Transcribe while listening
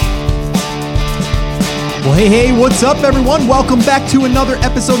Well, hey, what's up, everyone? Welcome back to another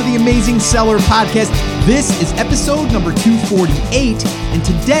episode of the Amazing Seller Podcast. This is episode number 248, and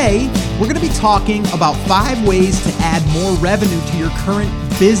today we're going to be talking about 5 ways to add more revenue to your current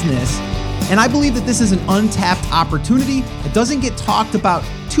business. And I believe that this is an untapped opportunity. It doesn't get talked about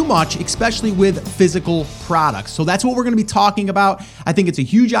too much, especially with physical products. So that's what we're going to be talking about. I think it's a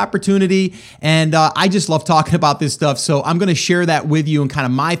huge opportunity, and I just love talking about this stuff. So I'm going to share that with you and kind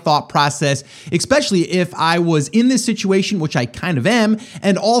of my thought process, especially if I was in this situation, which I kind of am,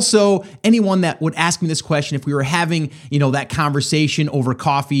 and also anyone that would ask me this question if we were having, that conversation over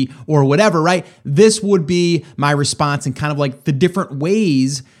coffee or whatever, right? This would be my response and kind of like the different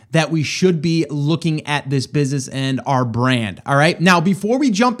ways that we should be looking at this business and our brand. All right. Now, before we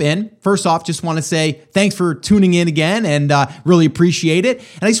jump in, first off, just want to say thanks for tuning in again and really appreciate it.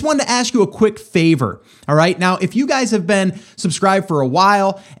 And I just wanted to ask you a quick favor. All right. Now, if you guys have been subscribed for a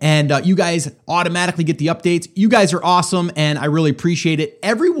while and you guys automatically get the updates, you guys are awesome and I really appreciate it.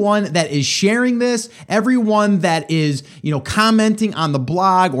 Everyone that is sharing this, everyone that is, commenting on the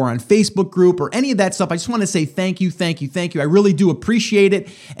blog or on Facebook group or any of that stuff, I just want to say thank you. I really do appreciate it.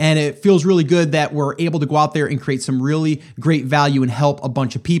 And it feels really good that we're able to go out there and create some really great value and help a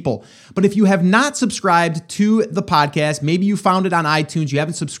bunch of people. But if you have not subscribed to the podcast, maybe you found it on iTunes, you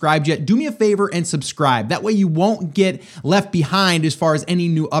haven't subscribed yet, do me a favor and subscribe. That way you won't get left behind as far as any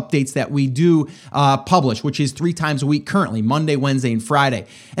new updates that we do publish, which is 3 times a week currently, Monday, Wednesday, and Friday.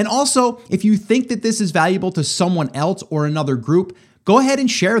 And also, if you think that this is valuable to someone else or another group, go ahead and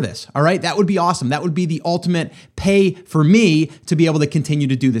share this, all right? That would be awesome. That would be the ultimate pay for me to be able to continue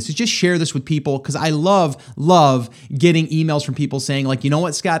to do this. Is just share this with people because I love getting emails from people saying like, you know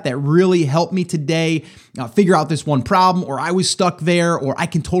what, Scott, that really helped me today figure out this one problem, or I was stuck there, or I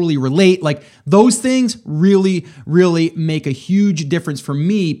can totally relate. Like those things really make a huge difference for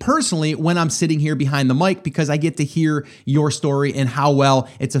me personally when I'm sitting here behind the mic because I get to hear your story and how well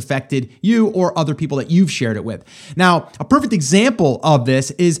it's affected you or other people that you've shared it with. Now, a perfect example of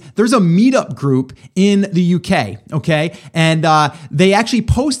this is there's a meetup group in the UK, okay? And they actually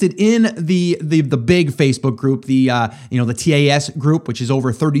posted in the big Facebook group, the TAS group, which is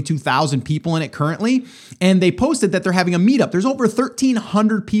over 32,000 people in it currently. And they posted that they're having a meetup. There's over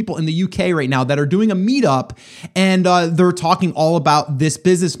 1,300 people in the UK right now that are doing a meetup, and they're talking all about this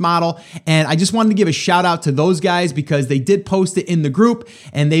business model. And I just wanted to give a shout out to those guys because they did post it in the group,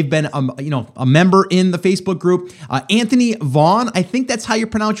 and they've been a member in the Facebook group. Anthony Vaughn, I think that's how you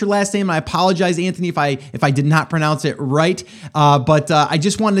pronounce your last name. I apologize, Anthony, if I did not pronounce it right. But I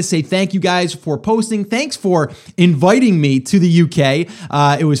just wanted to say thank you guys for posting. Thanks for inviting me to the UK.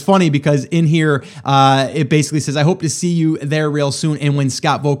 It was funny because in here, it basically says, I hope to see you there real soon. And when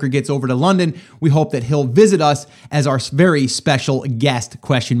Scott Volker gets over to London, we hope that he'll visit us as our very special guest, ?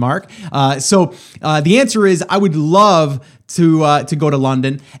 So the answer is I would love to go to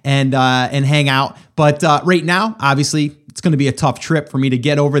London and hang out. But right now, obviously, it's going to be a tough trip for me to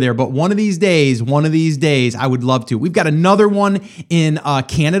get over there, but one of these days, I would love to. We've got another one in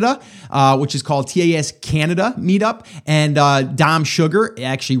Canada, which is called TAS Canada Meetup, and Dom Sugar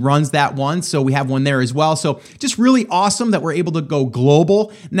actually runs that one, so we have one there as well. So just really awesome that we're able to go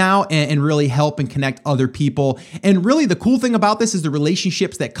global now and really help and connect other people. And really the cool thing about this is the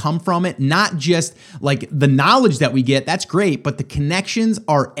relationships that come from it, not just like the knowledge that we get, that's great, but the connections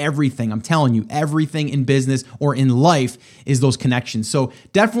are everything. I'm telling you, everything in business or in life is those connections. So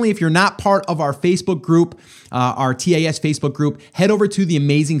definitely, if you're not part of our Facebook group, our TAS Facebook group, head over to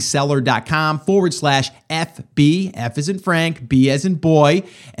theamazingseller.com/FB, F as in Frank, B as in boy,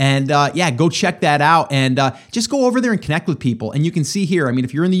 and go check that out and just go over there and connect with people. And you can see here,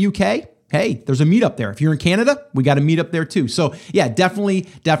 if you're in the UK, hey, there's a meetup there. If you're in Canada, we got a meetup there too. So yeah,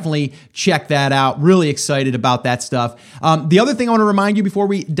 definitely check that out. Really excited about that stuff. The other thing I want to remind you before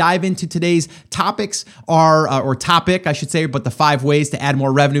we dive into today's topics or topic, I should say, but the 5 ways to add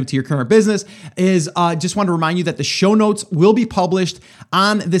more revenue to your current business is just want to remind you that the show notes will be published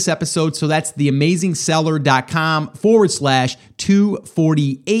on this episode. So that's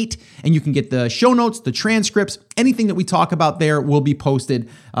theamazingseller.com/248. And you can get the show notes, the transcripts, anything that we talk about there will be posted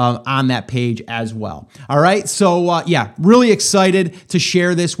on that page as well. All right. So really excited to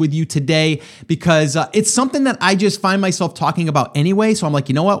share this with you today because it's something that I just find myself talking about anyway. So I'm like,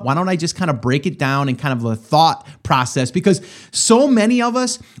 you know what? Why don't I just kind of break it down and kind of the thought process? Because so many of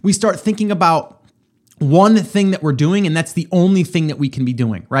us, we start thinking about one thing that we're doing, and that's the only thing that we can be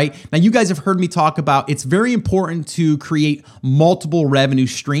doing, right? Now, you guys have heard me talk about it's very important to create multiple revenue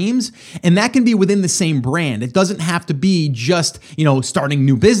streams, and that can be within the same brand. It doesn't have to be just, starting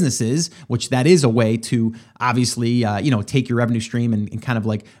new businesses, which that is a way to obviously, take your revenue stream and kind of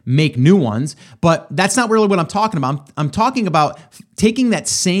like make new ones. But that's not really what I'm talking about. I'm talking about taking that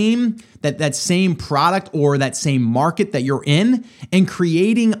same product or that same market that you're in and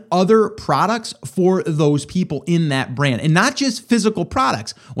creating other products for those people in that brand, and not just physical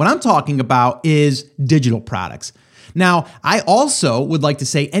products. What I'm talking about is digital products. Now, I also would like to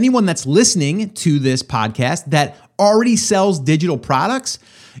say anyone that's listening to this podcast that already sells digital products,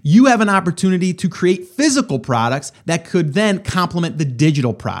 you have an opportunity to create physical products that could then complement the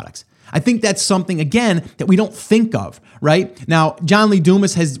digital products. I think that's something, again, that we don't think of, right? Now, John Lee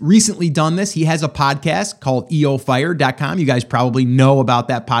Dumas has recently done this. He has a podcast called eofire.com. You guys probably know about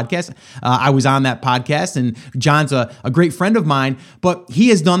that podcast. I was on that podcast, and John's a great friend of mine, but he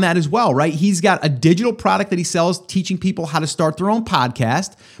has done that as well, right? He's got a digital product that he sells, teaching people how to start their own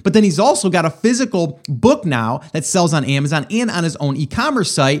podcast, but then he's also got a physical book now that sells on Amazon and on his own e-commerce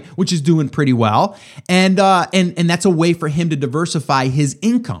site, which is doing pretty well. And that's a way for him to diversify his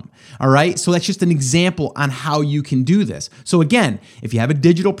income. All right. So that's just an example on how you can do this. So again, if you have a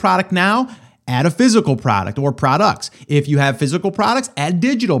digital product now, add a physical product or products. If you have physical products, add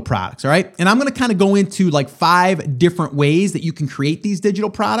digital products. All right. And I'm going to kind of go into like 5 different ways that you can create these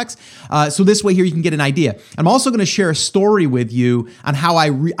digital products. So this way here, you can get an idea. I'm also going to share a story with you on how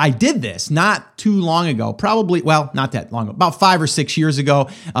I did this not too long ago, probably, well, not that long ago, about 5 or 6 years ago,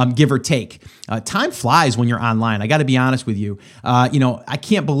 give or take. Time flies when you're online. I got to be honest with you. I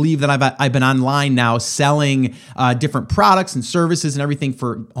can't believe that I've been online now selling different products and services and everything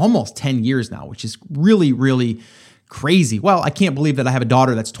for almost 10 years now, which is really, really crazy. Well, I can't believe that I have a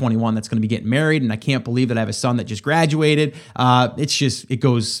daughter that's 21 that's going to be getting married, and I can't believe that I have a son that just graduated. It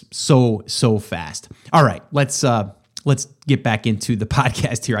goes so fast. All right, let's get back into the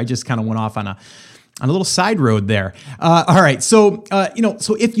podcast here. I just kind of went off on a little side road there. All right. So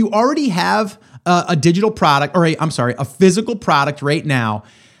if you already have a digital product, a physical product right now,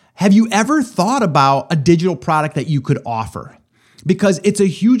 have you ever thought about a digital product that you could offer? Because it's a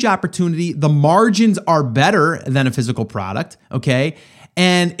huge opportunity. The margins are better than a physical product. Okay.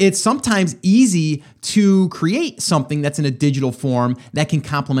 And it's sometimes easy to create something that's in a digital form that can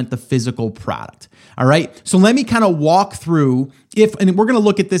complement the physical product. All right. So let me kind of walk through and we're going to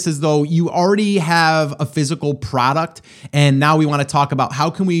look at this as though you already have a physical product. And now we want to talk about how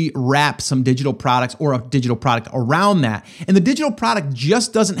can we wrap some digital products or a digital product around that. And the digital product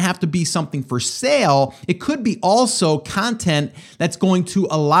just doesn't have to be something for sale. It could be also content that's going to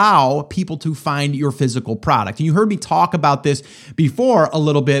allow people to find your physical product. And you heard me talk about this before a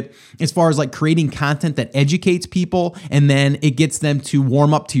little bit as far as like creating content that educates people, and then it gets them to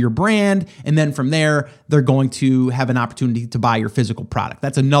warm up to your brand. And then from there, they're going to have an opportunity to buy your physical product.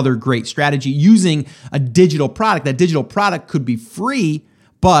 That's another great strategy using a digital product. That digital product could be free,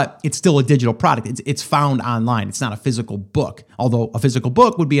 but it's still a digital product. It's found online. It's not a physical book, although a physical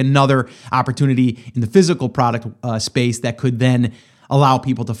book would be another opportunity in the physical product space that could then allow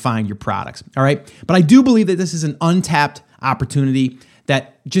people to find your products. All right. But I do believe that this is an untapped opportunity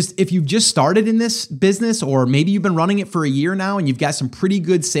that if you've just started in this business, or maybe you've been running it for a year now and you've got some pretty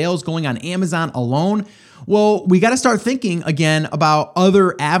good sales going on Amazon alone, well, we got to start thinking again about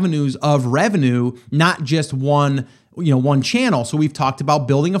other avenues of revenue, not just one channel. So we've talked about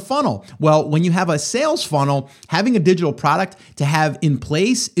building a funnel. Well, when you have a sales funnel, having a digital product to have in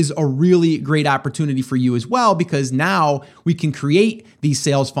place is a really great opportunity for you as well, because now we can create these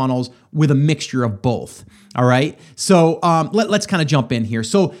sales funnels with a mixture of both. All right. So let's kind of jump in here.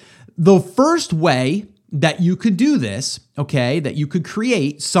 So the first way that you could do this, okay, that you could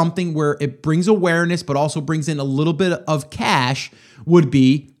create something where it brings awareness, but also brings in a little bit of cash would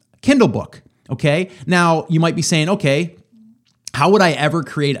be Kindle book. Okay. Now you might be saying, okay, how would I ever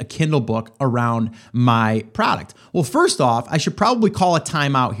create a Kindle book around my product? Well, first off, I should probably call a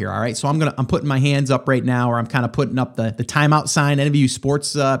timeout here. All right. So I'm putting my hands up right now, or I'm kind of putting up the timeout sign. Any of you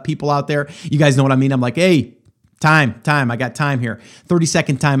sports people out there, you guys know what I mean? I'm like, hey, time. I got time here.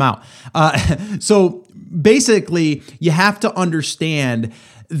 30-second timeout. So basically, you have to understand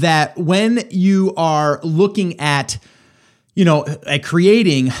that when you are looking at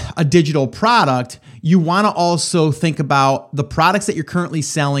creating a digital product, you want to also think about the products that you're currently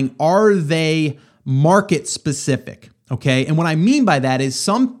selling. Are they market specific? Okay. And what I mean by that is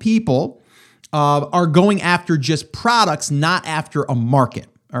some people are going after just products, not after a market.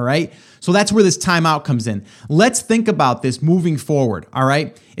 All right. So that's where this timeout comes in. Let's think about this moving forward. All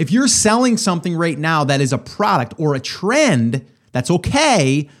right. If you're selling something right now that is a product or a trend, that's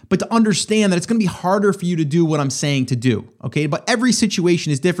okay, but to understand that it's going to be harder for you to do what I'm saying to do, okay? But every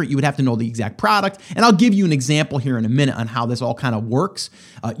situation is different. You would have to know the exact product, and I'll give you an example here in a minute on how this all kind of works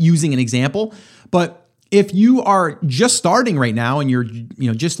using an example. But if you are just starting right now and you're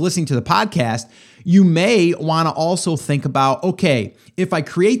just listening to the podcast, you may want to also think about, okay, if I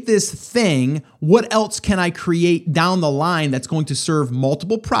create this thing, what else can I create down the line that's going to serve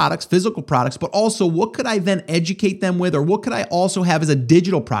multiple products, physical products, but also what could I then educate them with, or what could I also have as a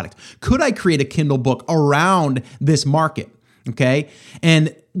digital product? Could I create a Kindle book around this market? Okay.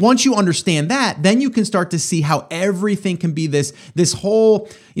 And once you understand that, then you can start to see how everything can be this whole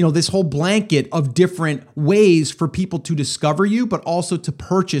blanket of different ways for people to discover you, but also to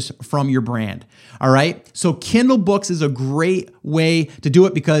purchase from your brand. All right. So Kindle books is a great way to do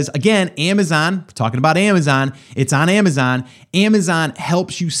it because, again, Amazon, we're talking about Amazon, it's on Amazon. Amazon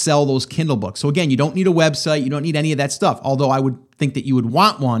helps you sell those Kindle books. So again, you don't need a website. You don't need any of that stuff, although I would think that you would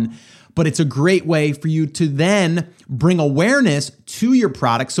want one. But it's a great way for you to then bring awareness to your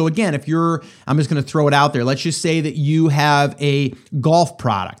product. So again, I'm just going to throw it out there. Let's just say that you have a golf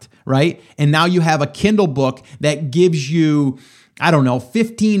product, right? And now you have a Kindle book that gives you,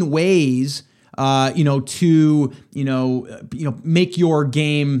 15 ways to make your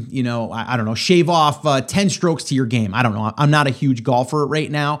game, shave off 10 strokes to your game. I don't know. I'm not a huge golfer right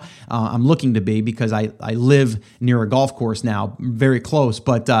now. I'm looking to be because I live near a golf course now, very close,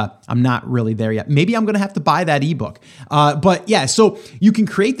 but I'm not really there yet. Maybe I'm going to have to buy that ebook. But yeah, so you can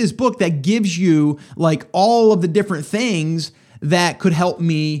create this book that gives you like all of the different things that could help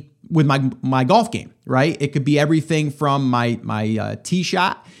me with my golf game, right? It could be everything from my tee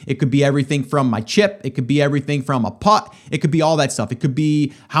shot. It could be everything from my chip. It could be everything from a putt. It could be all that stuff. It could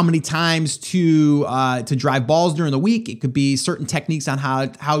be how many times to drive balls during the week. It could be certain techniques on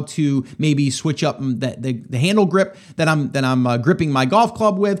how to maybe switch up the handle grip that I'm gripping my golf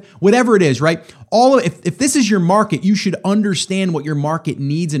club with. Whatever it is, right? If this is your market, you should understand what your market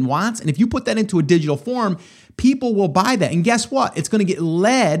needs and wants. And if you put that into a digital form, people will buy that. And guess what? It's going to get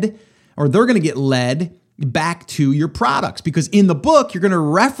led, or they're going to get led back to your products, because in the book, you're going to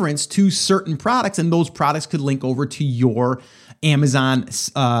reference to certain products, and those products could link over to your Amazon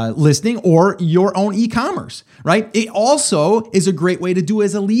listing or your own e-commerce, right? It also is a great way to do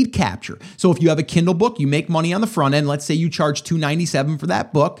as a lead capture. So if you have a Kindle book, you make money on the front end. Let's say you charge $2.97 for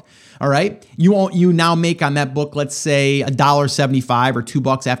that book. All right. You now make on that book, let's say $1.75 or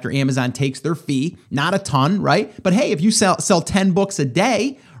 $2 after Amazon takes their fee. Not a ton, right? But hey, if you sell 10 books a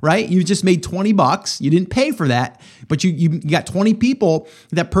day, right? You just made $20. You didn't pay for that, but you got 20 people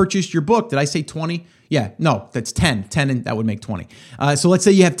that purchased your book. Did I say 20? Yeah, no, that's 10. 10, and that would make 20. So let's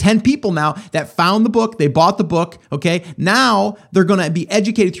say you have 10 people now that found the book. They bought the book. Okay. Now they're going to be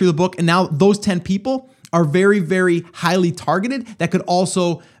educated through the book. And now those 10 people are very, very highly targeted that could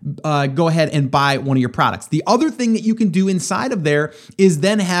also go ahead and buy one of your products. The other thing that you can do inside of there is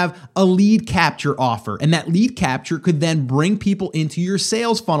then have a lead capture offer. And that lead capture could then bring people into your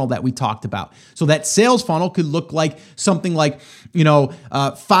sales funnel that we talked about. So that sales funnel could look like something like,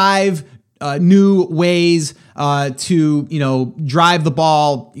 5 new ways to, drive the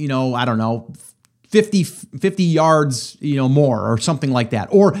ball, 50 yards, more or something like that.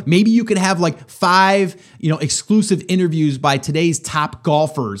 Or maybe you could have like 5, exclusive interviews by today's top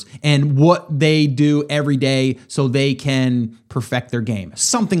golfers and what they do every day so they can perfect their game.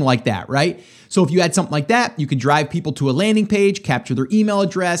 Something like that, right? So if you had something like that, you could drive people to a landing page, capture their email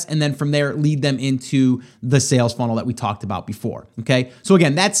address, and then from there, lead them into the sales funnel that we talked about before, okay? So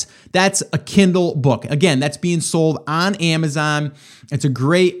again, that's a Kindle book. Again, that's being sold on Amazon. It's a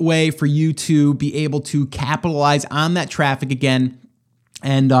great way for you to be able to capitalize on that traffic again.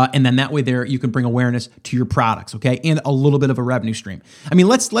 And then that way there you can bring awareness to your products, okay? And a little bit of a revenue stream. I mean,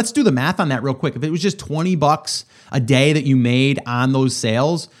 let's do the math on that real quick. If it was just $20 a day that you made on those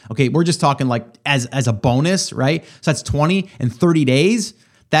sales, okay, we're just talking like as a bonus, right? So that's 20 and 30 days.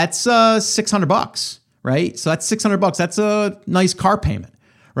 That's $600, right? So that's $600. That's a nice car payment,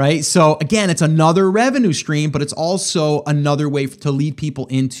 right? So again, it's another revenue stream, but it's also another way to lead people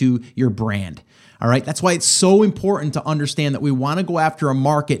into your brand. All right. That's why it's so important to understand that we want to go after a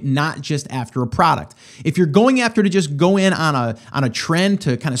market, not just after a product. If you're going after to just go in on a trend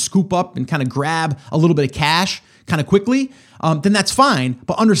to kind of scoop up and kind of grab a little bit of cash kind of quickly, then that's fine.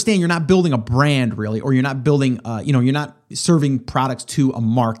 But understand you're not building a brand really, or you're not building, you're not serving products to a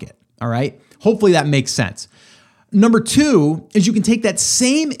market. All right. Hopefully that makes sense. Number 2 is you can take that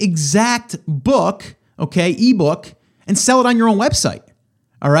same exact book, okay, ebook, and sell it on your own website.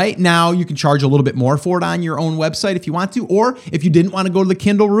 All right. Now you can charge a little bit more for it on your own website if you want to, or if you didn't want to go to the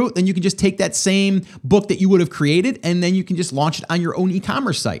Kindle route, then you can just take that same book that you would have created and then you can just launch it on your own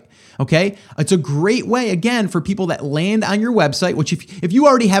e-commerce site. Okay. It's a great way, again, for people that land on your website, which if you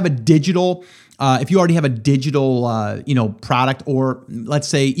already have a digital product, or let's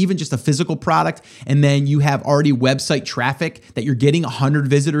say even just a physical product, and then you have already website traffic that you're getting 100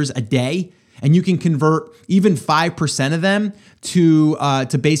 visitors a day, and you can convert even 5% of them to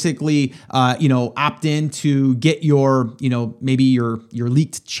basically opt in to get your maybe your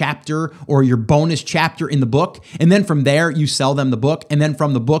leaked chapter or your bonus chapter in the book, and then from there you sell them the book, and then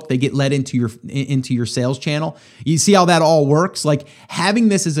from the book they get led into your sales channel. You see how that all works? Like, having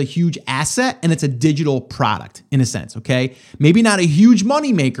this is a huge asset, and it's a digital product in a sense. Okay, maybe not a huge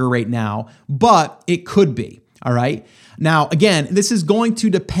money maker right now, but it could be. All right. Now, again, this is going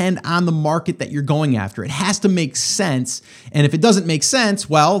to depend on the market that you're going after. It has to make sense. And if it doesn't make sense,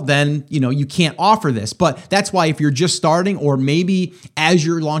 well, then, you can't offer this. But that's why if you're just starting, or maybe as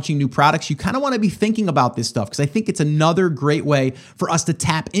you're launching new products, you kind of want to be thinking about this stuff, because I think it's another great way for us to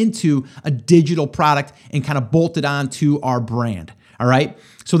tap into a digital product and kind of bolt it on to our brand. All right.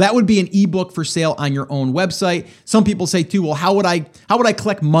 So that would be an ebook for sale on your own website. Some people say too, well, how would I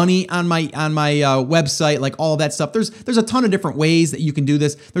collect money on my website? Like all of that stuff. There's a ton of different ways that you can do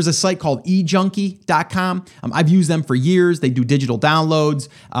this. There's a site called ejunkie.com. I've used them for years. They do digital downloads.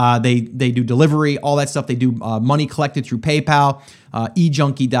 They do delivery, all that stuff. They do money collected through PayPal.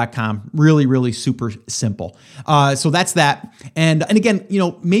 Ejunkie.com. Really, really super simple. So that's that. And again,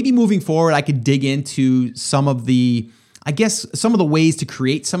 maybe moving forward, I could dig into some of the ways to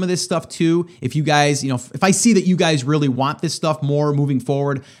create some of this stuff too. If you guys, if I see that you guys really want this stuff more moving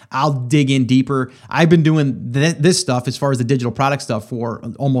forward, I'll dig in deeper. I've been doing this stuff as far as the digital product stuff for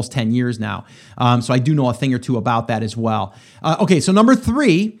almost 10 years now. So I do know a thing or two about that as well. Okay, so number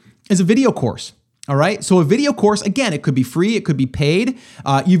 3 is a video course. All right. So a video course, again, it could be free. It could be paid.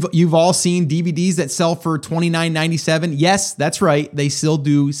 You've all seen DVDs that sell for $29.97. Yes, that's right. They still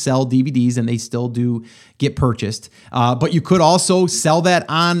do sell DVDs and they still do get purchased. But you could also sell that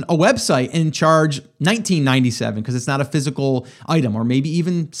on a website and charge $19.97 because it's not a physical item, or maybe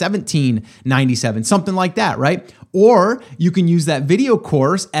even $17.97, something like that, right? Or you can use that video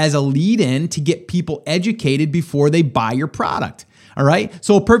course as a lead-in to get people educated before they buy your product. All right.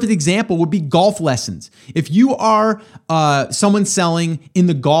 So a perfect example would be golf lessons. If you are someone selling in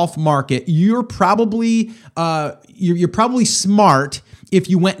the golf market, you're probably smart if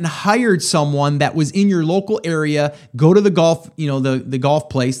you went and hired someone that was in your local area, go to the golf, the golf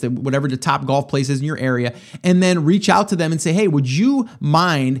place, whatever the top golf place is in your area, and then reach out to them and say, hey, would you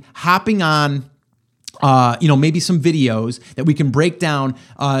mind hopping on maybe some videos that we can break down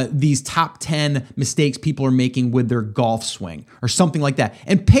these top 10 mistakes people are making with their golf swing, or something like that,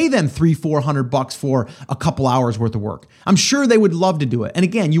 and pay them $300-400 for a couple hours worth of work. I'm sure they would love to do it. And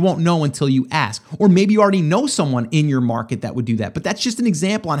again, you won't know until you ask, or maybe you already know someone in your market that would do that. But that's just an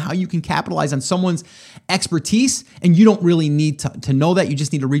example on how you can capitalize on someone's expertise, and you don't really need to know that. You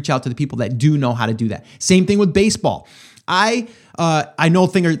just need to reach out to the people that do know how to do that. Same thing with baseball. I know a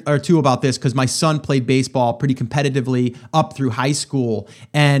thing or two about this because my son played baseball pretty competitively up through high school.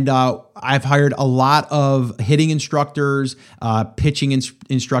 And I've hired a lot of hitting instructors, pitching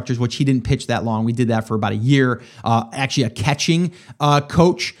instructors, which he didn't pitch that long. We did that for about a year. Actually, a catching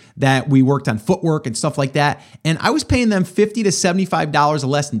coach that we worked on footwork and stuff like that. And I was paying them $50 to $75 a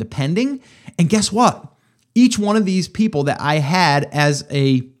lesson, depending. And guess what? Each one of these people that I had as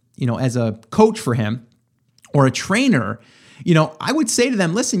a coach for him, or a trainer, I would say to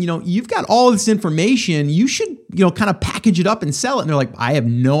them, listen, you've got all this information. You should, kind of package it up and sell it. And they're like, I have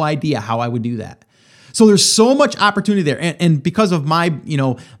no idea how I would do that. So there's so much opportunity there. And because of my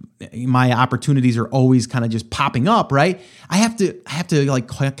opportunities are always kind of just popping up, right? I have to like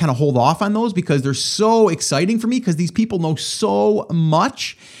kind of hold off on those because they're so exciting for me, because these people know so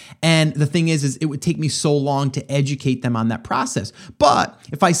much. And the thing is it would take me so long to educate them on that process. But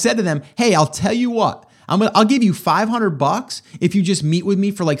if I said to them, hey, I'll tell you what, I'll give you $500 if you just meet with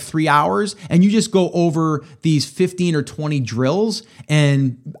me for like 3 hours and you just go over these 15 or 20 drills,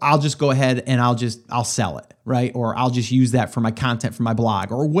 and I'll just go ahead and I'll sell it, right? Or I'll just use that for my content for my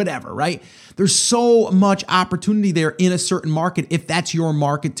blog or whatever, right? There's so much opportunity there in a certain market. If that's your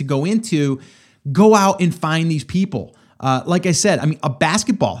market to go into, go out and find these people. Like I said, a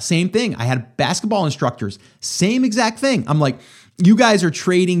basketball, same thing. I had basketball instructors, same exact thing. I'm like, you guys are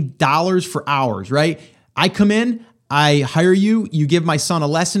trading dollars for hours, right? I come in, I hire you, you give my son a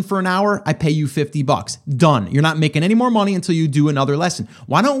lesson for an hour, I pay you $50. Done. You're not making any more money until you do another lesson.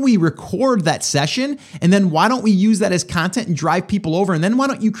 Why don't we record that session? And then why don't we use that as content and drive people over? And then why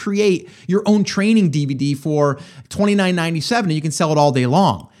don't you create your own training DVD for $29.97 and you can sell it all day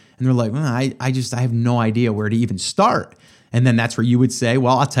long? And they're like, I have no idea where to even start. And then that's where you would say,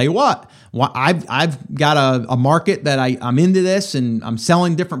 well, I'll tell you what, I've got a market that I'm into this and I'm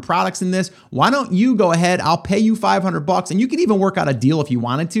selling different products in this. Why don't you go ahead? I'll pay you $500. And you can even work out a deal if you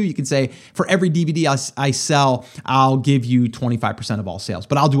wanted to. You can say, for every DVD I sell, I'll give you 25% of all sales,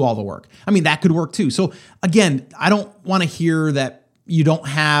 but I'll do all the work. I mean, that could work too. So again, I don't want to hear that you don't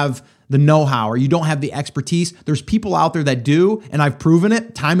have the know-how or you don't have the expertise. There's people out there that do, and I've proven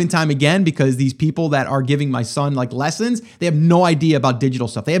it time and time again, because these people that are giving my son like lessons, they have no idea about digital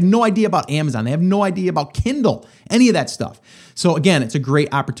stuff. They have no idea about Amazon. They have no idea about Kindle, any of that stuff. So again, it's a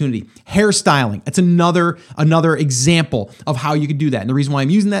great opportunity. Hairstyling, it's another example of how you could do that. And the reason why I'm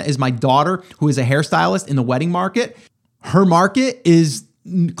using that is my daughter, who is a hairstylist in the wedding market, her market is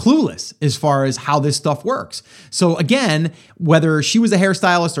clueless as far as how this stuff works. So again, whether she was a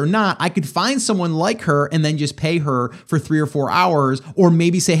hairstylist or not, I could find someone like her and then just pay her for 3 or 4 hours, or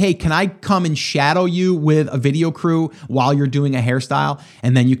maybe say, hey, can I come and shadow you with a video crew while you're doing a hairstyle?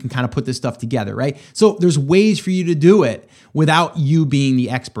 And then you can kind of put this stuff together, right? So there's ways for you to do it without you being the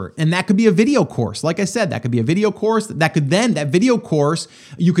expert. And that could be a video course. Like I said, that could be a video course. That video course,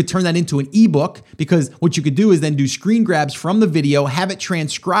 you could turn that into an ebook, because what you could do is then do screen grabs from the video, have it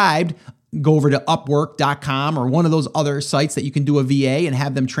transcribed, go over to Upwork.com or one of those other sites that you can do a VA and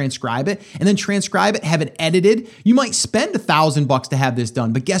have them transcribe it, and then transcribe it, have it edited. You might spend $1,000 to have this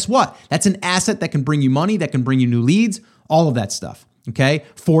done, but guess what? That's an asset that can bring you money, that can bring you new leads, all of that stuff, okay,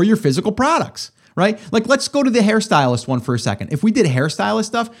 for your physical products. Right? Like, let's go to the hairstylist one for a second. If we did hairstylist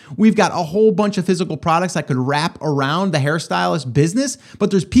stuff, we've got a whole bunch of physical products that could wrap around the hairstylist business,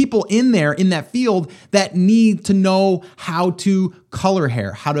 but there's people in there in that field that need to know how to color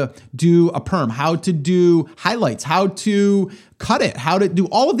hair, how to do a perm, how to do highlights, how to cut it, how to do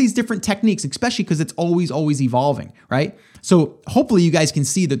all of these different techniques, especially because it's always evolving, right? So hopefully you guys can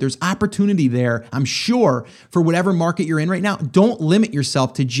see that there's opportunity there, I'm sure, for whatever market you're in right now. Don't limit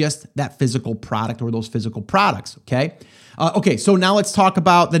yourself to just that physical product or those physical products, okay? Okay, so now let's talk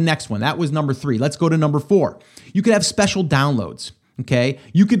about the next one. That was number 3. Let's go to number 4. You could have special downloads. Okay,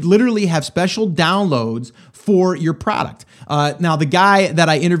 you could literally have special downloads for your product. Now, the guy that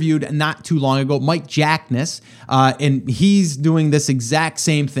I interviewed not too long ago, Mike Jackness, and he's doing this exact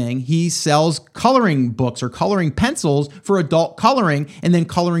same thing. He sells coloring books or coloring pencils for adult coloring and then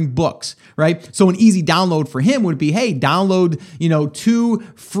coloring books, right? So an easy download for him would be, hey, download, 2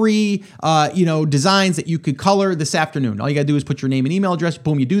 free, designs that you could color this afternoon. All you got to do is put your name and email address.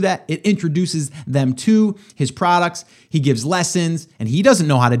 Boom, you do that. It introduces them to his products. He gives lessons, and he doesn't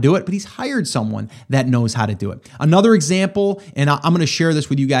know how to do it, but he's hired someone that knows how to do it. Another example, and I'm going to share this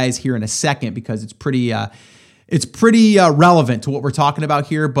with you guys here in a second because it's pretty relevant to what we're talking about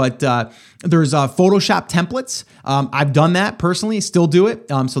here, but there's Photoshop templates. I've done that personally, still do it.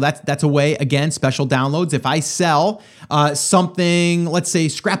 So that's a way, again, special downloads. If I sell something, let's say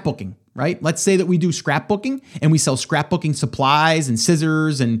scrapbooking, right? Let's say that we do scrapbooking and we sell scrapbooking supplies and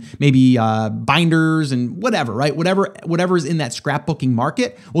scissors and maybe binders and whatever, right? Whatever is in that scrapbooking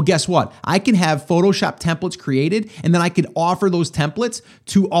market. Well, guess what? I can have Photoshop templates created, and then I could offer those templates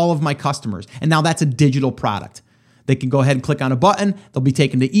to all of my customers. And now that's a digital product. They can go ahead and click on a button. They'll be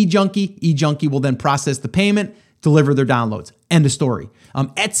taken to eJunkie. eJunkie will then process the payment, deliver their downloads. End of story.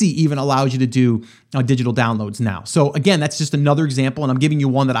 Etsy even allows you to do digital downloads now. So again, that's just another example, and I'm giving you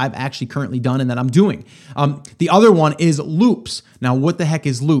one that I've actually currently done and that I'm doing. The other one is loops. Now, what the heck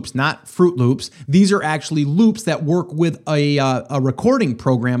is loops? Not Fruit Loops. These are actually loops that work with a recording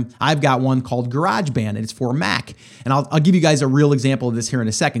program. I've got one called GarageBand, and it's for Mac. And I'll give you guys a real example of this here in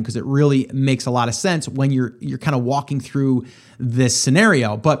a second because it really makes a lot of sense when you're kind of walking through this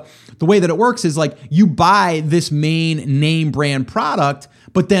scenario. But the way that it works is like you buy this main name brand product,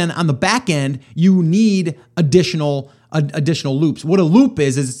 but then on the back end, you need additional loops. What a loop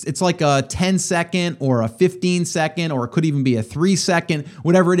is it's like a 10-second or a 15-second, or it could even be a 3-second,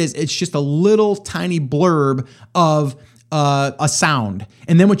 whatever it is. It's just a little tiny blurb of a sound.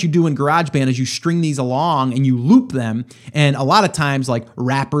 And then what you do in GarageBand is you string these along and you loop them. And a lot of times, like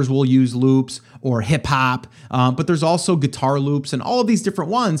rappers will use loops or hip hop, but there's also guitar loops and all of these different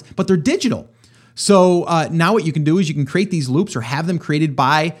ones, but they're digital. So now what you can do is you can create these loops or have them created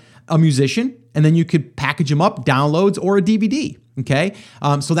by a musician, and then you could package them up, downloads, or a DVD. Okay.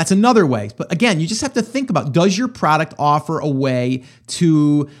 So that's another way. But again, you just have to think about, does your product offer a way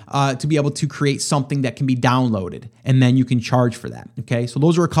to be able to create something that can be downloaded, and then you can charge for that. Okay. So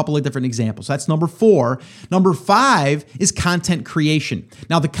those are a couple of different examples. So that's number 4. Number 5 is content creation.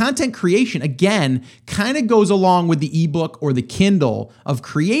 Now the content creation, again, kind of goes along with the ebook or the Kindle of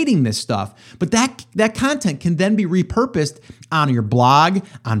creating this stuff, but that content can then be repurposed on your blog,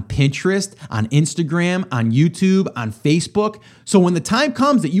 on Pinterest, on Instagram, on YouTube, on Facebook. So when the time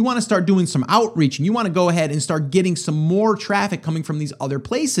comes that you want to start doing some outreach and you want to go ahead and start getting some more traffic coming from these other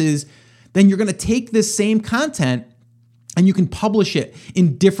places, then you're going to take this same content and you can publish it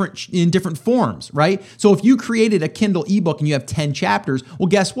in different forms, right? So if you created a Kindle ebook and you have 10 chapters, well,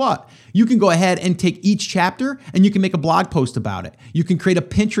 guess what? You can go ahead and take each chapter and you can make a blog post about it. You can create a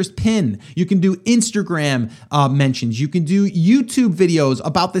Pinterest pin. You can do Instagram mentions. You can do YouTube videos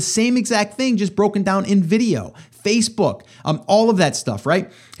about the same exact thing, just broken down in video. Facebook, all of that stuff,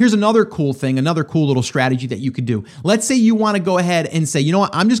 right? Here's another cool thing, another cool little strategy that you could do. Let's say you want to go ahead and say, you know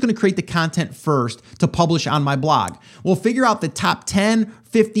what, I'm just going to create the content first to publish on my blog. Well, figure out the top 10,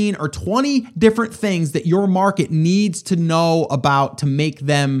 15, or 20 different things that your market needs to know about to make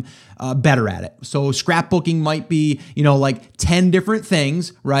them better at it. So scrapbooking might be, like 10 different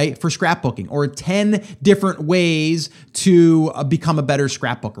things, right, for scrapbooking, or 10 different ways to become a better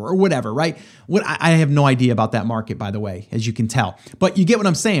scrapbooker or whatever, right? I have no idea about that market, by the way, as you can tell, but you get what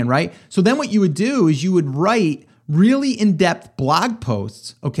I'm saying, right? So then what you would do is you would write really in-depth blog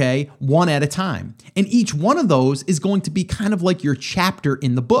posts, okay, one at a time. And each one of those is going to be kind of like your chapter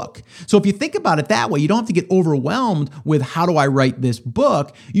in the book. So if you think about it that way, you don't have to get overwhelmed with how do I write this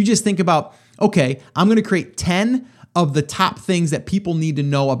book. You just think about, okay, I'm going to create 10 of the top things that people need to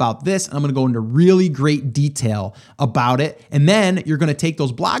know about this. And I'm going to go into really great detail about it. And then you're going to take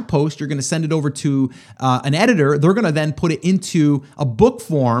those blog posts, you're going to send it over to an editor. They're going to then put it into a book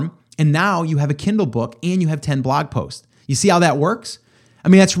form. And now you have a Kindle book and you have 10 blog posts. You see how that works? I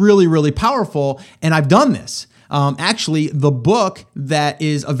mean, that's really, really powerful. And I've done this. Actually, the book that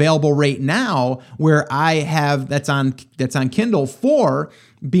is available right now, where I have that's on Kindle for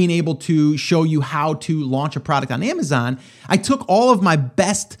being able to show you how to launch a product on Amazon, I took all of my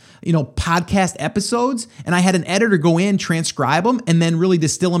best, podcast episodes and I had an editor go in, transcribe them, and then really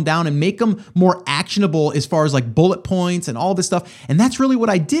distill them down and make them more actionable as far as like bullet points and all this stuff. And that's really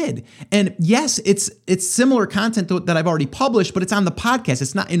what I did. And yes, it's similar content that I've already published, but it's on the podcast.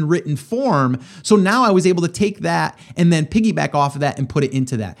 It's not in written form. So now I was able to take that and then piggyback off of that and put it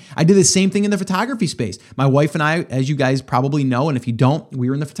into that. I did the same thing in the photography space. My wife and I, as you guys probably know, and if you don't, we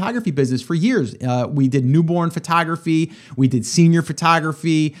were in the photography business for years. We did newborn photography. We did senior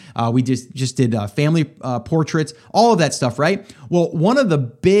photography. We just did family portraits, all of that stuff, right? Well, one of the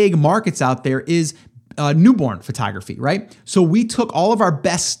big markets out there is newborn photography, right? So we took all of our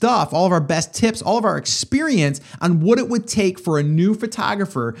best stuff, all of our best tips, all of our experience on what it would take for a new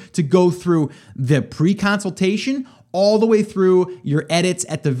photographer to go through the pre-consultation all the way through your edits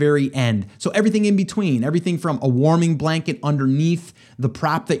at the very end. So everything in between, everything from a warming blanket underneath the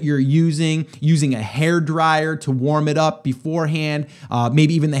prop that you're using a hair dryer to warm it up beforehand,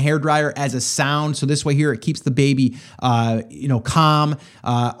 maybe even the hair dryer as a sound. So this way here, it keeps the baby, calm,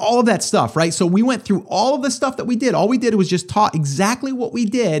 all of that stuff, right? So we went through all of the stuff that we did. All we did was just taught exactly what we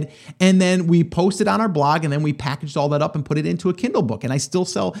did. And then we posted on our blog, and then we packaged all that up and put it into a Kindle book. And I still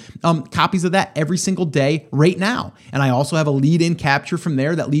sell copies of that every single day right now. And I also have a lead-in capture from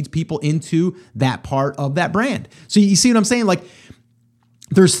there that leads people into that part of that brand. So you see what I'm saying? Like,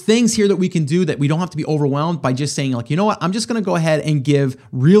 there's things here that we can do that we don't have to be overwhelmed by just saying, like, you know what, I'm just going to go ahead and give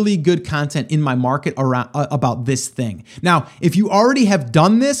really good content in my market around about this thing. Now, if you already have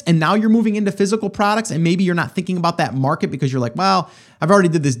done this and now you're moving into physical products and maybe you're not thinking about that market because you're like, well, I've already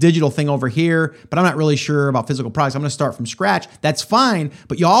did this digital thing over here, but I'm not really sure about physical products. I'm going to start from scratch. That's fine.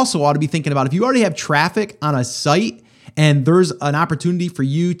 But you also ought to be thinking about, if you already have traffic on a site and there's an opportunity for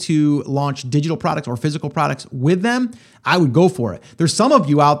you to launch digital products or physical products with them, I would go for it. There's some of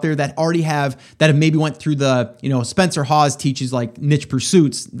you out there that already have maybe went through the, Spencer Hawes teaches like niche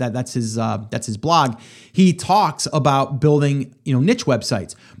pursuits. That's his blog. He talks about building, niche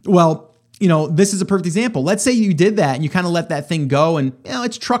websites. Well, this is a perfect example. Let's say you did that and you kind of let that thing go and,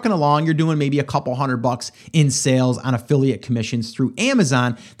 it's trucking along. You're doing maybe a couple $100 in sales on affiliate commissions through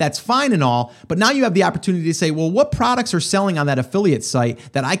Amazon. That's fine and all. But now you have the opportunity to say, well, what products are selling on that affiliate site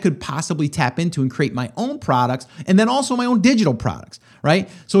that I could possibly tap into and create my own products and then also my own digital products, right?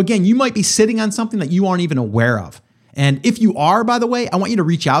 So again, you might be sitting on something that you aren't even aware of. And if you are, by the way, I want you to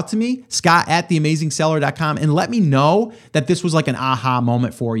reach out to me, scott@theamazingseller.com, and let me know that this was like an aha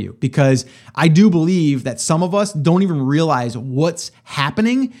moment for you, because I do believe that some of us don't even realize what's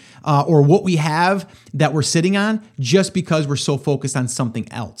happening or what we have that we're sitting on just because we're so focused on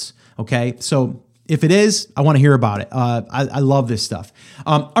something else. Okay. So if it is, I want to hear about it. I love this stuff.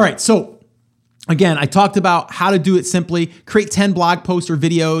 All right. So again, I talked about how to do it simply. Create 10 blog posts or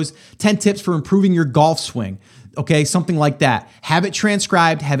videos, 10 tips for improving your golf swing. Okay, something like that. Have it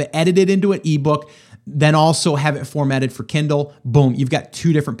transcribed, have it edited into an ebook, then also have it formatted for Kindle. Boom, you've got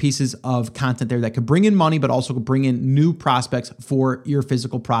 2 different pieces of content there that could bring in money, but also bring in new prospects for your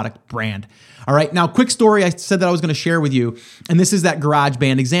physical product brand. All right, now quick story I said that I was going to share with you, and this is that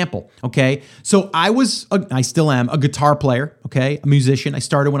GarageBand example, okay? So I still am a guitar player, okay, a musician. I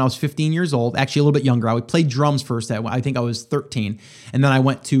started when I was 15 years old, actually a little bit younger. I would play drums first, I think I was 13, and then I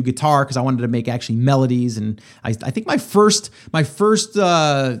went to guitar because I wanted to make actually melodies, and I think my first time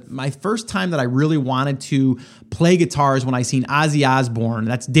that I really wanted to play guitar is when I seen Ozzy Osbourne.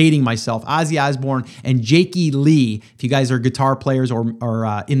 That's dating myself. Ozzy Osbourne and Jakey Lee. If you guys are guitar players or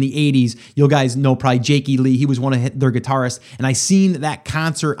in the 80s, you guys know probably Jakey Lee. He was one of their guitarists. And I seen that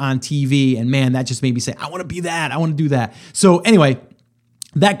concert on TV, and man, that just made me say, I want to be that. I want to do that. So anyway,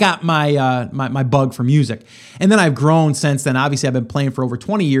 that got my my bug for music. And then I've grown since then. Obviously, I've been playing for over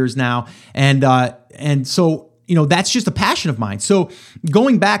 20 years now. And so, you know, that's just a passion of mine. So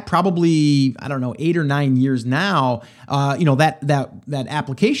going back probably, I don't know, 8 or 9 years now, that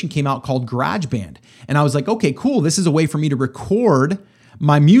application came out called GarageBand. And I was like, okay, cool. This is a way for me to record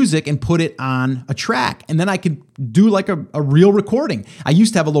my music and put it on a track. And then I could do like a real recording. I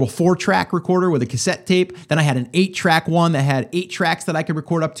used to have a little 4-track recorder with a cassette tape. Then I had an 8-track one that had 8 tracks that I could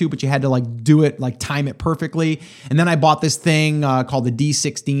record up to, but you had to like do it, like time it perfectly. And then I bought this thing called the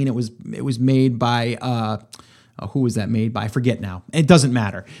D16. It was made by, who was that made by? I forget now. It doesn't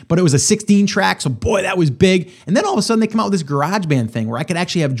matter. But it was a 16 track. So boy, that was big. And then all of a sudden they come out with this GarageBand thing where I could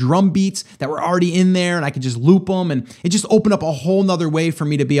actually have drum beats that were already in there and I could just loop them. And it just opened up a whole nother way for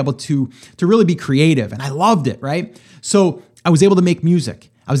me to be able to really be creative. And I loved it, right? So I was able to make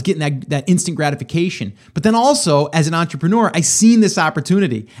music. I was getting that instant gratification. But then also as an entrepreneur, I seen this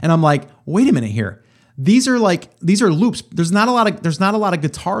opportunity and I'm like, wait a minute here. These are loops. There's not a lot of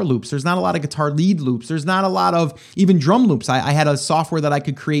guitar loops. There's not a lot of guitar lead loops. There's not a lot of even drum loops. I had a software that I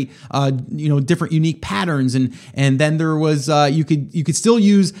could create, different unique patterns, and then there was you could still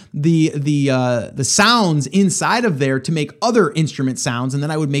use the sounds inside of there to make other instrument sounds, and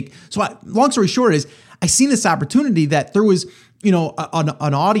then I would make. Long story short is I seen this opportunity that there was an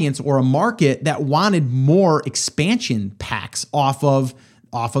audience or a market that wanted more expansion packs off of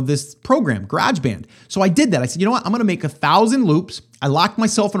this program, GarageBand. So I did that. I said, you know what? I'm going to make 1,000 loops. I locked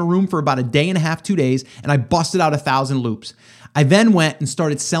myself in a room for about a day and a half, 2 days, and I busted out 1,000 loops. I then went and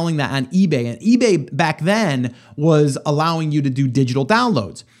started selling that on eBay. And eBay back then was allowing you to do digital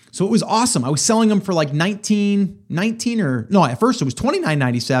downloads. So it was awesome. I was selling them for like at first it was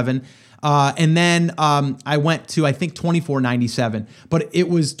 $29.97. And then I went to, I think, $24.97, but it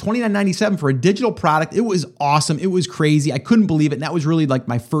was $29.97 for a digital product. It was awesome. It was crazy. I couldn't believe it. And that was really like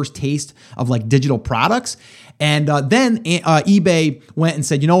my first taste of like digital products. And then eBay went and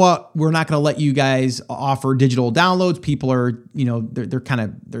said, you know what? We're not going to let you guys offer digital downloads. People are, they're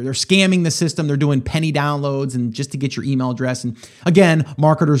scamming the system. They're doing penny downloads and just to get your email address. And again,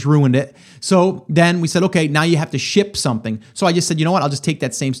 marketers ruined it. So then we said, okay, now you have to ship something. So I just said, you know what? I'll just take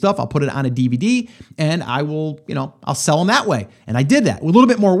that same stuff. I'll put it on a DVD and I will, I'll sell them that way. And I did that. A little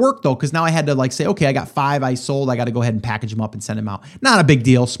bit more work though, because now I had to like say, okay, I got 5 I sold. I got to go ahead and package them up and send them out. Not a big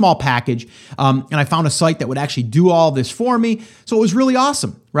deal, small package. And I found a site that would actually do all this for me. So it was really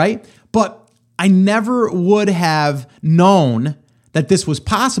awesome, right? But I never would have known that this was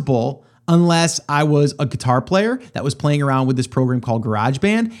possible unless I was a guitar player that was playing around with this program called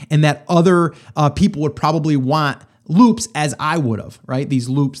GarageBand, and that other people would probably want loops as I would have, right? These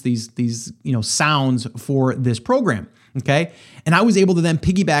loops, these sounds for this program, okay? And I was able to then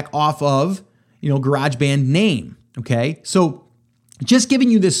piggyback off of, GarageBand name, okay? So just giving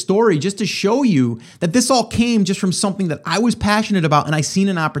you this story just to show you that this all came just from something that I was passionate about, and I seen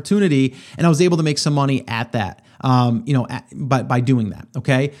an opportunity and I was able to make some money at that, by doing that.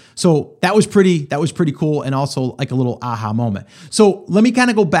 Okay. So that was pretty cool. And also like a little aha moment. So let me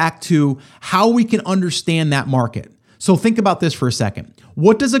kind of go back to how we can understand that market. So think about this for a second.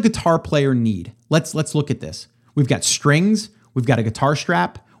 What does a guitar player need? Let's look at this. We've got strings. We've got a guitar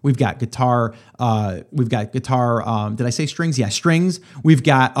strap. We've got guitar. Did I say strings? Yeah, strings. We've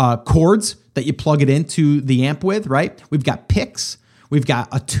got chords that you plug it into the amp with, right? We've got picks. We've got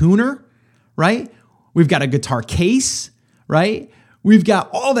a tuner, right? We've got a guitar case, right? We've got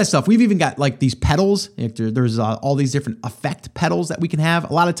all that stuff. We've even got like these pedals. There's all these different effect pedals that we can have.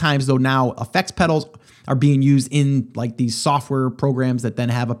 A lot of times though now effects pedals are being used in like these software programs that then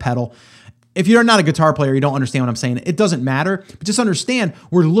have a pedal. If you're not a guitar player, you don't understand what I'm saying. It doesn't matter, but just understand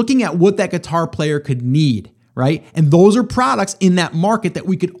we're looking at what that guitar player could need, right? And those are products in that market that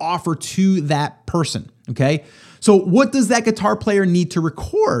we could offer to that person, okay? So what does that guitar player need to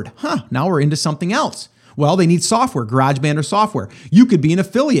record? Now we're into something else. Well, they need software, GarageBand or software. You could be an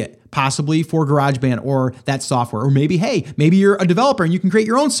affiliate, possibly for GarageBand or that software. Or maybe you're a developer and you can create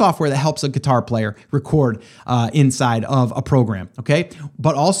your own software that helps a guitar player record inside of a program, okay?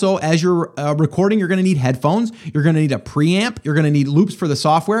 But also, as you're recording, you're gonna need headphones, you're gonna need a preamp, you're gonna need loops for the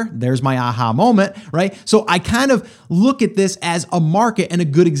software. There's my aha moment, right? So I kind of look at this as a market and a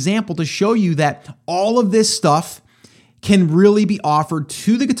good example to show you that all of this stuff can really be offered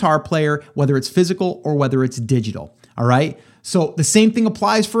to the guitar player, whether it's physical or whether it's digital, all right? So the same thing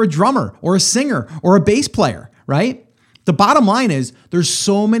applies for a drummer or a singer or a bass player, right? The bottom line is there's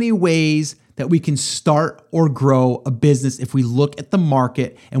so many ways that we can start or grow a business if we look at the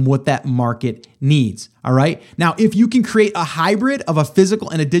market and what that market needs, all right? Now, if you can create a hybrid of a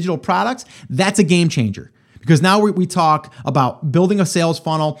physical and a digital product, that's a game changer. Because now we talk about building a sales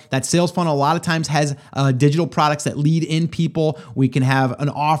funnel. That sales funnel a lot of times has digital products that lead in people. We can have an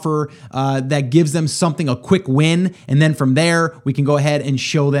offer that gives them something, a quick win. And then from there, we can go ahead and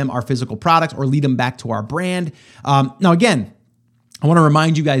show them our physical products or lead them back to our brand. Now, again, I want to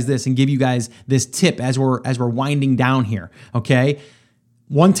remind you guys this and give you guys this tip as we're winding down here, okay?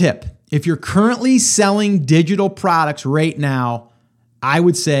 One tip, if you're currently selling digital products right now, I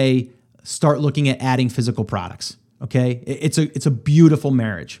would say start looking at adding physical products, okay? It's a beautiful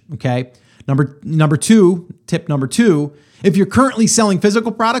marriage, okay? Tip number two, if you're currently selling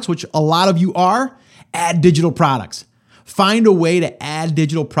physical products, which a lot of you are, add digital products. Find a way to add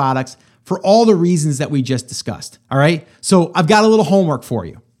digital products for all the reasons that we just discussed, all right? So I've got a little homework for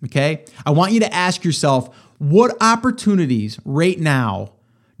you, okay? I want you to ask yourself, what opportunities right now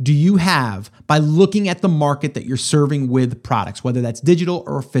do you have by looking at the market that you're serving with products, whether that's digital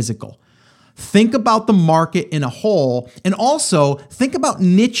or physical? Think about the market in a whole, and also think about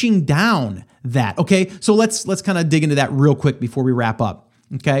niching down that, okay? So let's kind of dig into that real quick before we wrap up,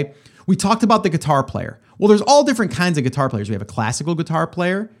 okay? We talked about the guitar player. Well, there's all different kinds of guitar players. We have a classical guitar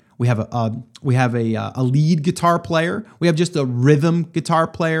player. We have a lead guitar player. We have just a rhythm guitar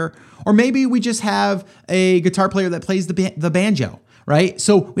player, or maybe we just have a guitar player that plays the banjo, right?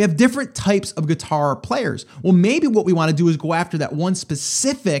 So we have different types of guitar players. Well, maybe what we want to do is go after that one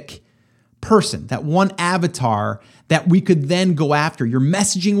specific person, that one avatar that we could then go after. Your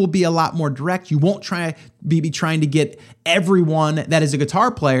messaging will be a lot more direct. You won't be trying to get everyone that is a guitar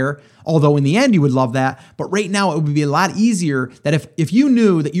player, although in the end you would love that. But right now it would be a lot easier that if you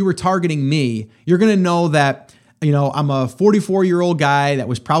knew that you were targeting me, you're going to know that, you know, I'm a 44-year-old guy that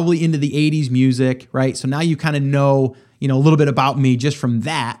was probably into the 80s music, right? So now you kind of know, a little bit about me just from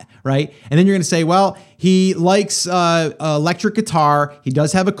that, right? And then you're going to say, well, he likes electric guitar. He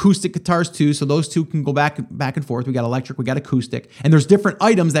does have acoustic guitars too, so those two can go back and forth. We got electric, we got acoustic, and there's different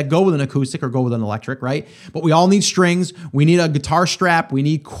items that go with an acoustic or go with an electric, right? But we all need strings. We need a guitar strap. We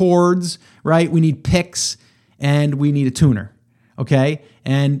need chords, right? We need picks, and we need a tuner. Okay.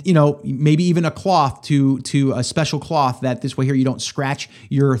 And, maybe even a cloth to a special cloth that this way here you don't scratch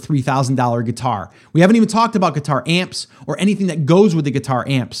your $3,000 guitar. We haven't even talked about guitar amps or anything that goes with the guitar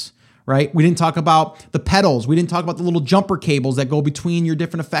amps, right? We didn't talk about the pedals. We didn't talk about the little jumper cables that go between your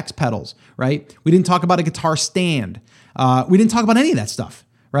different effects pedals, right? We didn't talk about a guitar stand. We didn't talk about any of that stuff,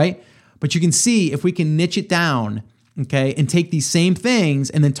 right? But you can see if we can niche it down, okay, and take these same things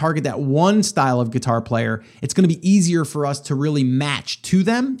and then target that one style of guitar player, it's going to be easier for us to really match to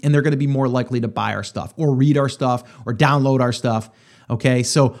them, and they're going to be more likely to buy our stuff or read our stuff or download our stuff, okay?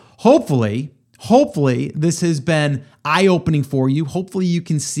 So hopefully this has been eye-opening for you. Hopefully you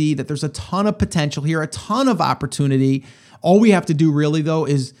can see that there's a ton of potential here, a ton of opportunity. All we have to do really, though,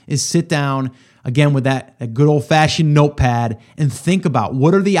 is sit down, again, with that good old-fashioned notepad and think about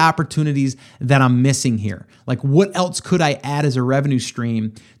what are the opportunities that I'm missing here? Like, what else could I add as a revenue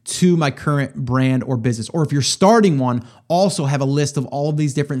stream to my current brand or business? Or if you're starting one, also have a list of all of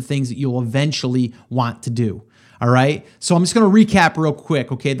these different things that you'll eventually want to do. All right? So I'm just going to recap real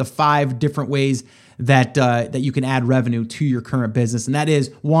quick, okay, the 5 different ways that you can add revenue to your current business. And that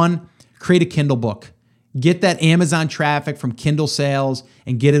is, 1, create a Kindle book. Get that Amazon traffic from Kindle sales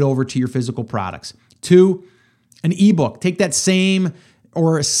and get it over to your physical products. 2, an ebook. Take that same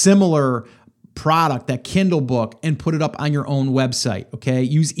or similar product, that Kindle book, and put it up on your own website, okay?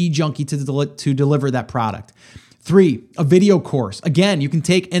 Use eJunkie to deliver that product. 3, a video course. Again, you can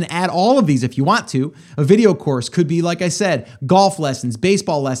take and add all of these if you want to. A video course could be, like I said, golf lessons,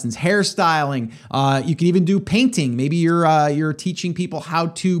 baseball lessons, hairstyling. You can even do painting. Maybe you're teaching people how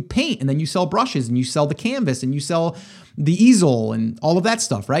to paint, and then you sell brushes, and you sell the canvas, and you sell the easel and all of that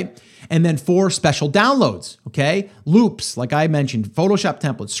stuff, right? And then 4, special downloads, okay? Loops, like I mentioned, Photoshop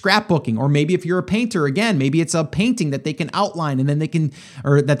templates, scrapbooking, or maybe if you're a painter, again, maybe it's a painting that they can outline and then they can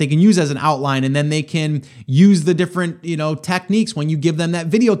use as an outline, and then they can use the different, techniques when you give them that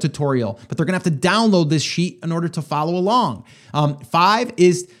video tutorial, but they're gonna have to download this sheet in order to follow along. 5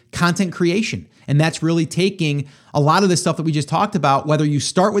 is content creation. And that's really taking a lot of the stuff that we just talked about, whether you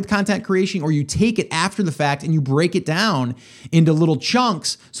start with content creation or you take it after the fact and you break it down into little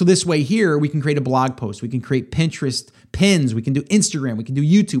chunks. So this way here, we can create a blog post, we can create Pinterest pins, we can do Instagram, we can do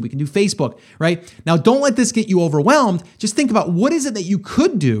YouTube, we can do Facebook, right? Now, don't let this get you overwhelmed. Just think about what is it that you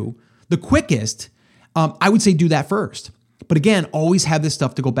could do the quickest. I would say do that first. But again, always have this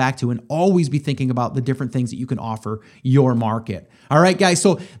stuff to go back to and always be thinking about the different things that you can offer your market. All right, guys.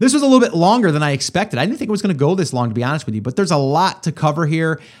 So this was a little bit longer than I expected. I didn't think it was going to go this long, to be honest with you, but there's a lot to cover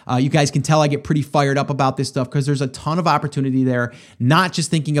here. You guys can tell I get pretty fired up about this stuff because there's a ton of opportunity there, not just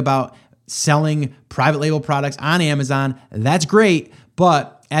thinking about selling private label products on Amazon. That's great.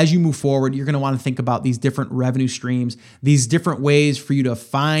 But as you move forward, you're going to want to think about these different revenue streams, these different ways for you to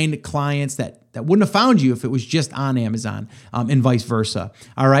find clients that wouldn't have found you if it was just on Amazon, and vice versa.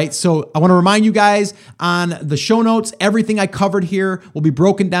 All right. So I want to remind you guys on the show notes, everything I covered here will be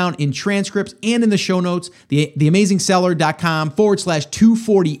broken down in transcripts and in the show notes.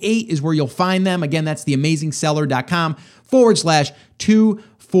 theamazingseller.com/248 is where you'll find them. Again, that's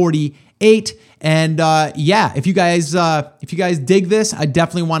theamazingseller.com/248. And if you guys dig this, I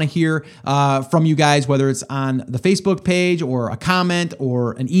definitely want to hear from you guys, whether it's on the Facebook page or a comment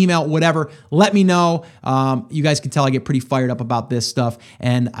or an email, whatever. Let me know. You guys can tell I get pretty fired up about this stuff,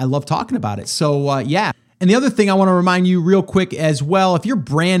 and I love talking about it. So And the other thing I want to remind you real quick as well, if you're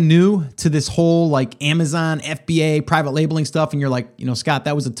brand new to this whole like Amazon, FBA, private labeling stuff, and you're like, Scott,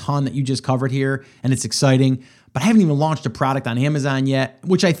 that was a ton that you just covered here, and it's exciting, but I haven't even launched a product on Amazon yet,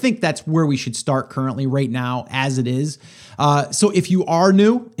 which I think that's where we should start currently right now as it is. So if you are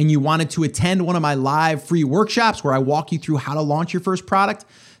new and you wanted to attend one of my live free workshops where I walk you through how to launch your first product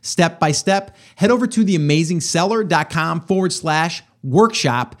step by step, head over to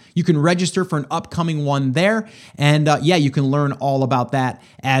theamazingseller.com/workshop. You can register for an upcoming one there. And you can learn all about that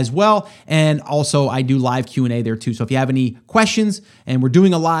as well. And also I do live Q&A there too. So if you have any questions and we're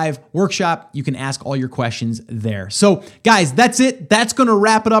doing a live workshop, you can ask all your questions there. So guys, that's it. That's going to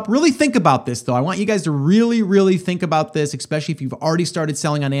wrap it up. Really think about this though. I want you guys to really, really think about this, especially if you've already started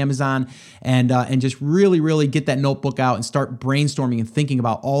selling on Amazon, and just really, really get that notebook out and start brainstorming and thinking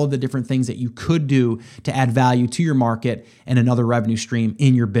about all of the different things that you could do to add value to your market and another revenue stream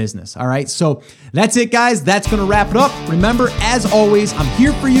in your business. All right. So that's it, guys. That's going to wrap it up. Remember, as always, I'm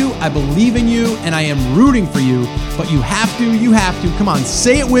here for you. I believe in you and I am rooting for you, but you have to. Come on,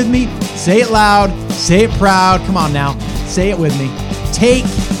 say it with me. Say it loud. Say it proud. Come on now. Say it with me. Take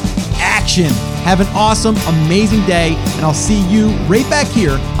action. Have an awesome, amazing day, and I'll see you right back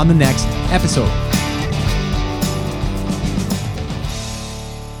here on the next episode.